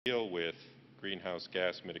deal with greenhouse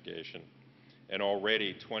gas mitigation, and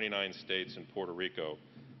already 29 states and Puerto Rico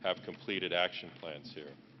have completed action plans here.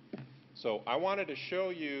 So I wanted to show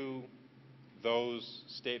you those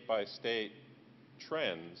state-by-state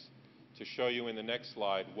trends to show you in the next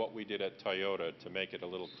slide what we did at Toyota to make it a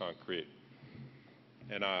little concrete.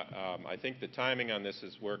 And I think the timing on this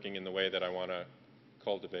is working in the way that I want to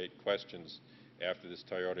cultivate questions after this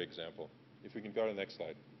Toyota example. If we can go to the next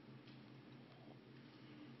slide.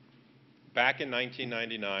 Back in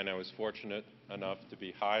 1999, I was fortunate enough to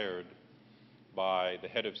be hired by the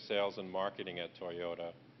head of sales and marketing at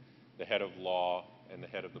Toyota, the head of law, and the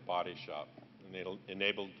head of the body shop. And they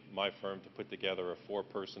enabled my firm to put together a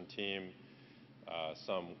four-person team,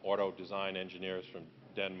 some auto design engineers from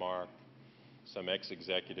Denmark, some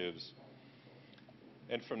ex-executives.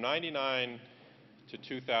 And from 99 to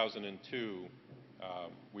 2002,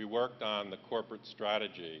 we worked on the corporate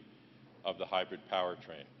strategy of the hybrid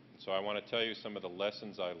powertrain. So I want to tell you some of the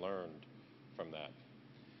lessons I learned from that.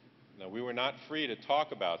 Now, we were not free to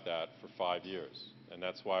talk about that for 5 years, and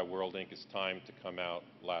that's why World Inc. is timed to come out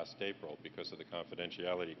last April, because of the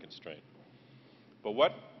confidentiality constraint. But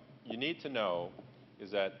what you need to know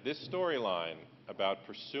is that this storyline about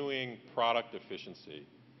pursuing product efficiency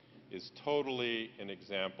is totally an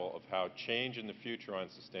example of how change in the future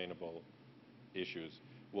on sustainable issues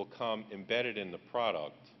will come embedded in the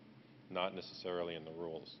product, not necessarily in the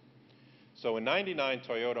rules. So in '99,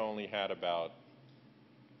 Toyota only had about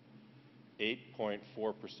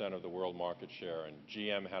 8.4% of the world market share, and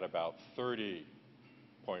GM had about 30.4%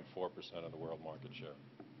 of the world market share.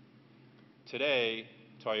 Today,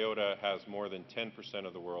 Toyota has more than 10%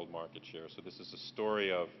 of the world market share, so this is a story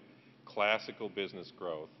of classical business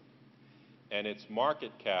growth, and its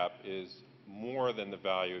market cap is more than the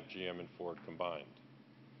value of GM and Ford combined.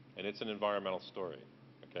 And it's an environmental story,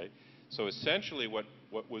 okay? So essentially what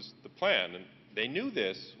was the plan, and they knew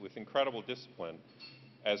this with incredible discipline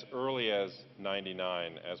as early as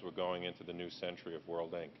 '99, as we're going into the new century of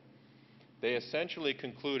World Inc. They essentially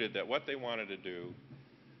concluded that what they wanted to do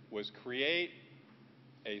was create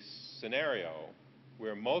a scenario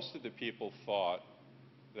where most of the people thought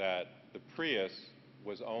that the Prius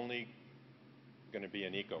was only going to be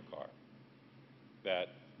an eco-car. That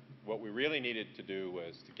what we really needed to do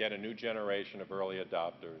was to get a new generation of early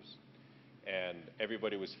adopters, and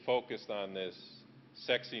everybody was focused on this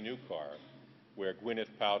sexy new car where Gwyneth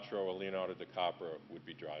Paltrow or Leonardo DiCaprio would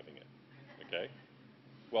be driving it, okay?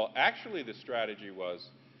 Well, actually the strategy was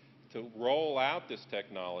to roll out this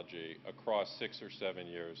technology across 6 or 7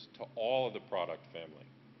 years to all of the product family.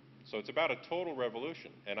 So it's about a total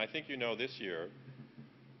revolution. And I think you know this year,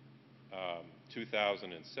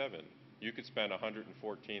 2007, you could spend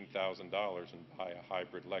 $114,000 and buy a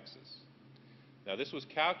hybrid Lexus. Now this was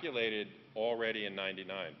calculated already in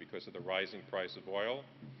 '99 because of the rising price of oil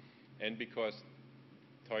and because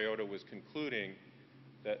Toyota was concluding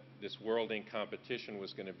that this World Inc. competition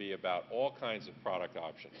was going to be about all kinds of product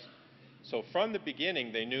options. So from the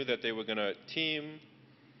beginning, they knew that they were going to team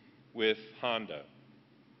with Honda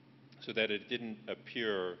so that it didn't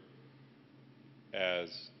appear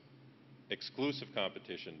as exclusive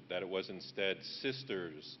competition, that it was instead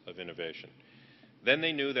sisters of innovation. Then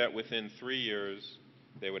they knew that within 3 years,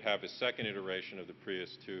 they would have a second iteration of the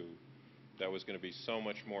Prius 2 that was going to be so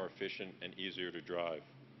much more efficient and easier to drive.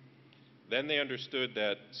 Then they understood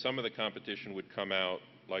that some of the competition would come out,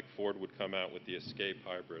 like Ford would come out with the Escape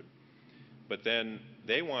hybrid. But then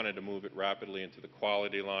they wanted to move it rapidly into the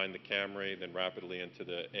quality line, the Camry, then rapidly into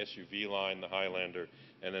the SUV line, the Highlander,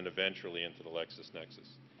 and then eventually into the Lexus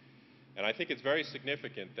Nexus. And I think it's very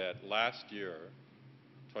significant that last year,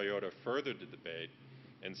 Toyota furthered the debate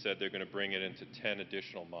and said they're going to bring it into 10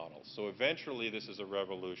 additional models. So eventually this is a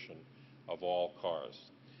revolution of all cars.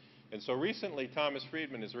 And so recently Thomas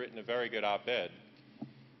Friedman has written a very good op-ed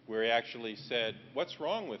where he actually said, what's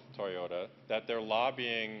wrong with Toyota that they're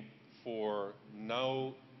lobbying for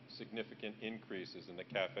no significant increases in the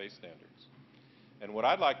CAFE standards? And what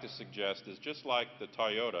I'd like to suggest is, just like the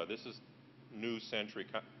Toyota, this is new century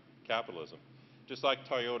capitalism. Just like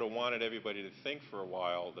Toyota wanted everybody to think for a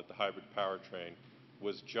while that the hybrid powertrain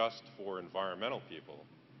was just for environmental people,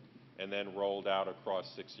 and then rolled out across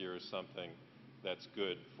 6 years something that's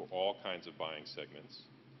good for all kinds of buying segments.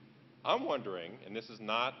 I'm wondering, and this is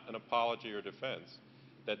not an apology or defense,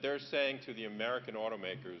 that they're saying to the American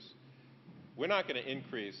automakers, we're not going to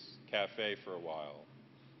increase CAFE for a while.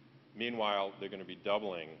 Meanwhile, they're going to be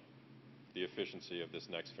doubling the efficiency of this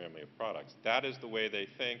next family of products. That is the way they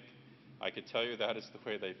think. I could tell you that is the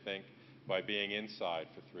way they think by being inside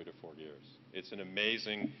for 3 to 4 years. It's an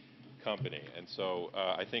amazing company. And so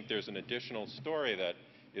I think there's an additional story that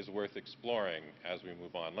is worth exploring as we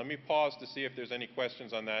move on. Let me pause to see if there's any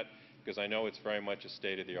questions on that, because I know it's very much a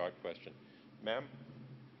state-of-the-art question. Ma'am?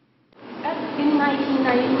 In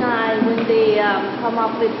 1999, when they come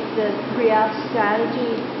up with the Prius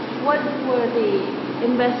strategy, what were the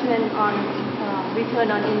return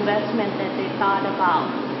on investment that they thought about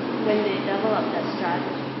when they developed that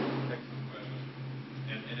strategy? Excellent question.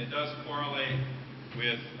 And it does correlate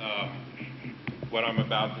with what I'm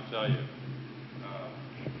about to tell you.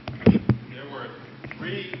 There were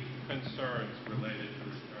three concerns related to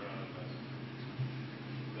return on investment.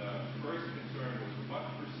 The first concern was what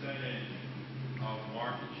percentage of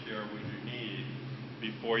market share would you need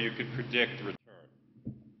before you could predict return,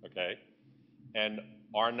 okay? And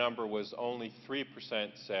our number was only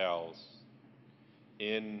 3% sales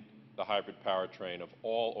in the hybrid powertrain of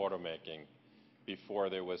all automaking before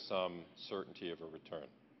there was some certainty of a return,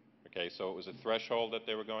 okay? So it was a threshold that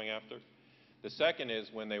they were going after. The second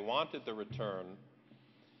is when they wanted the return,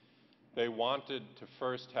 they wanted to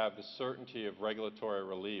first have the certainty of regulatory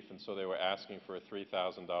relief, and so they were asking for a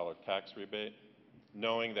 $3,000 tax rebate,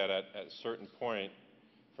 knowing that at a certain point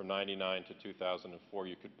from 99 to 2004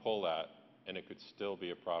 you could pull that and it could still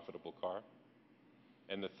be a profitable car.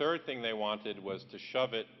 And the third thing they wanted was to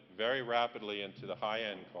shove it very rapidly into the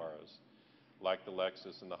high-end cars like the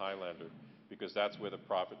Lexus and the Highlander, because that's where the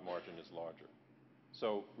profit margin is larger.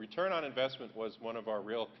 So return on investment was one of our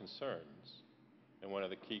real concerns and one of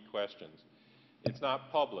the key questions. It's not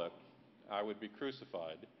public. I would be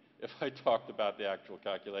crucified if I talked about the actual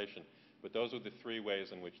calculation. But those were the three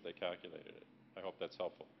ways in which they calculated it. I hope that's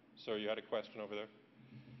helpful. Sir, you had a question over there?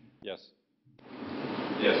 Yes.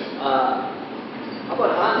 Yes. How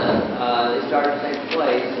about Honda? They started second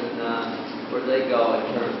place, and where do they go in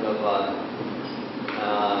terms of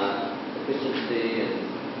efficiency and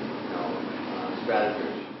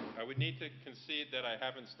strategy? I would need to concede that I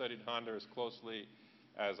haven't studied Honda as closely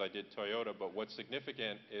as I did Toyota, but what's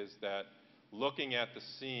significant is that looking at the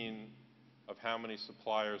scene of how many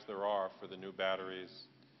suppliers there are for the new batteries,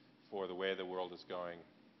 for the way the world is going,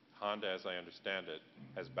 Honda, as I understand it,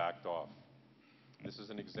 has backed off. This is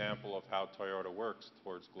an example of how Toyota works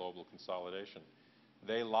towards global consolidation.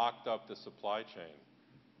 They locked up the supply chain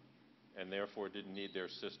and therefore didn't need their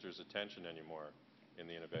sister's attention anymore in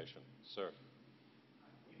the innovation. Sir?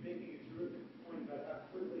 You're making a terrific point about how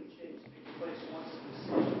quickly change takes place once the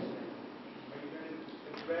decision is made. Are you going to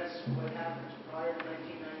address what happened prior to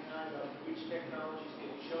 1999 about which technologies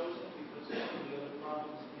get chosen because of the other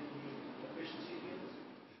problems in the efficiency fields?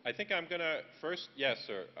 I think I'm going to first, yes,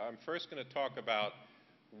 sir. I'm first going to talk about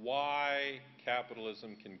why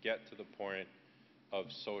capitalism can get to the point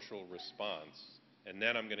of social response. And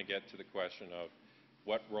then I'm going to get to the question of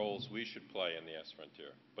what roles we should play in the S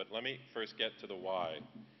frontier. But let me first get to the why.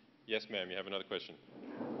 Yes, ma'am, you have another question. As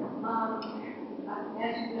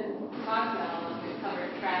you've been talking about, we've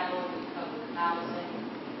covered travel, we've covered housing.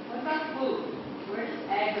 What about food? Where does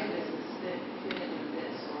agribusiness fit into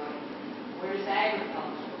this? Or where does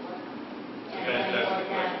agriculture?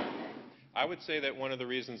 I would say that one of the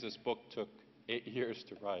reasons this book took 8 years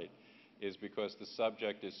to write is because the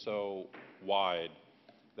subject is so wide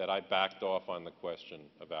that I backed off on the question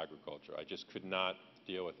of agriculture. I just could not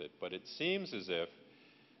deal with it. But it seems as if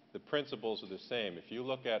the principles are the same. If you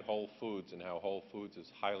look at Whole Foods and how Whole Foods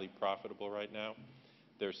is highly profitable right now,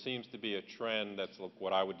 there seems to be a trend that's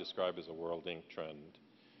what I would describe as a World Inc. trend,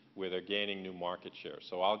 where they're gaining new market share.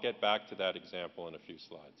 So I'll get back to that example in a few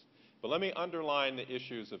slides. But let me underline the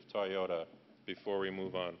issues of Toyota before we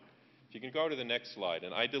move on. If you can go to the next slide.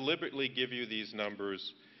 And I deliberately give you these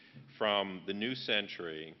numbers from the new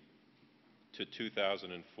century to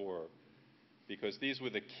 2004, because these were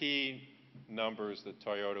the key numbers that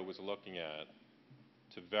Toyota was looking at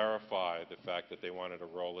to verify the fact that they wanted to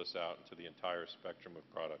roll this out into the entire spectrum of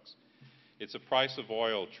products. It's a price of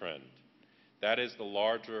oil trend. That is the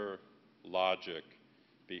larger logic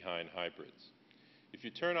behind hybrids. If you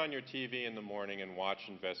turn on your TV in the morning and watch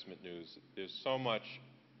investment news, there's so much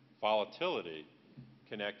volatility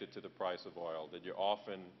connected to the price of oil that you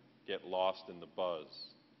often get lost in the buzz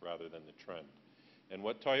rather than the trend. And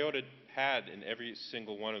what Toyota had in every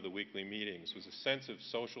single one of the weekly meetings was a sense of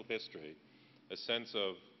social history, a sense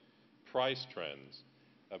of price trends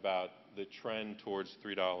about the trend towards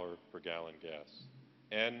 $3 per gallon gas,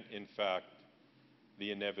 and in fact,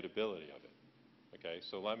 the inevitability of it. Okay,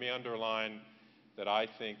 so let me underline that I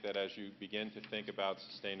think that as you begin to think about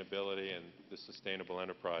sustainability and the sustainable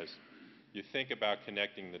enterprise, you think about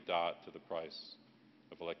connecting the dot to the price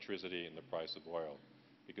of electricity and the price of oil,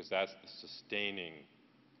 because that's the sustaining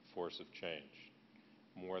force of change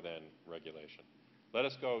more than regulation. Let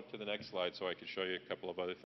us go to the next slide so I can show you a couple of other things.